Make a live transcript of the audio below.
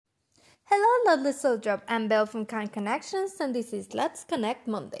lovely soul drop. I'm Belle from Kind Connections, and this is Let's Connect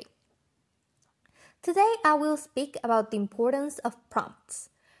Monday. Today I will speak about the importance of prompts.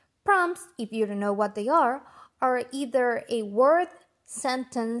 Prompts, if you don't know what they are either a word,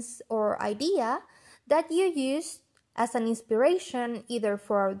 sentence, or idea that you use as an inspiration either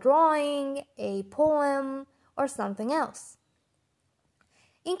for a drawing, a poem, or something else.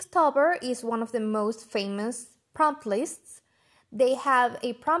 Inktober is one of the most famous prompt lists. They have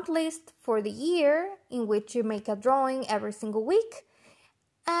a prompt list for the year in which you make a drawing every single week,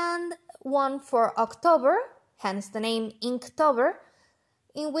 and one for October, hence the name Inktober,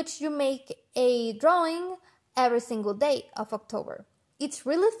 in which you make a drawing every single day of October. It's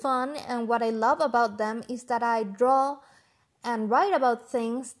really fun, and what I love about them is that I draw and write about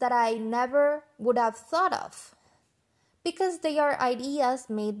things that I never would have thought of, because they are ideas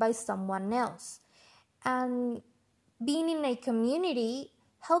made by someone else. And being in a community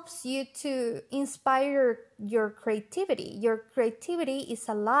helps you to inspire your creativity. Your creativity is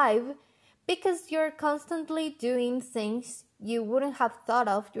alive because you're constantly doing things you wouldn't have thought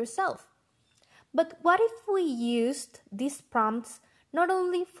of yourself. But what if we used these prompts not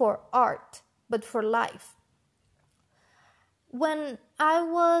only for art, but for life? When I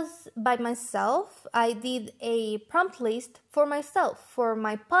was by myself, I did a prompt list for myself, for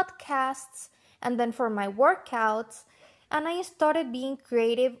my podcasts, and then for my workouts, and I started being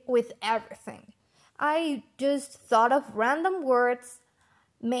creative with everything. I just thought of random words,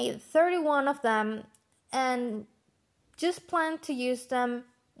 made 31 of them, and just planned to use them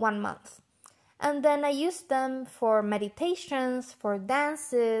 1 month. And then I used them for meditations, for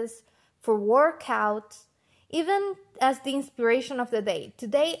dances, for workouts, even as the inspiration of the day.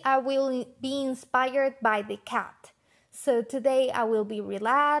 Today I will be inspired by the cat. So today I will be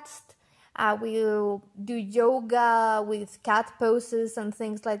relaxed. I will do yoga with cat poses and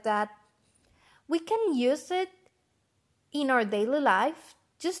things like that. We can use it in our daily life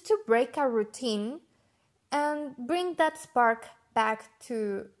just to break our routine and bring that spark back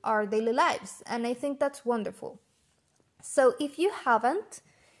to our daily lives. And I think that's wonderful. So if you haven't,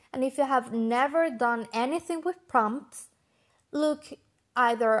 and if you have never done anything with prompts, look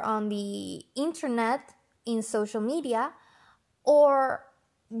either on the internet, in social media, or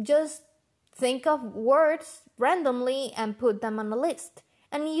just think of words randomly and put them on a list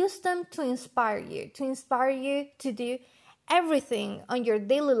and use them to inspire you to do everything on your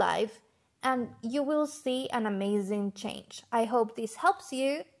daily life, and you will see an amazing change. I hope this helps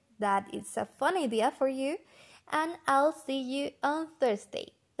you, that it's a fun idea for you, and I'll see you on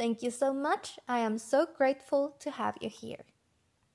Thursday. Thank you so much. I am so grateful to have you here.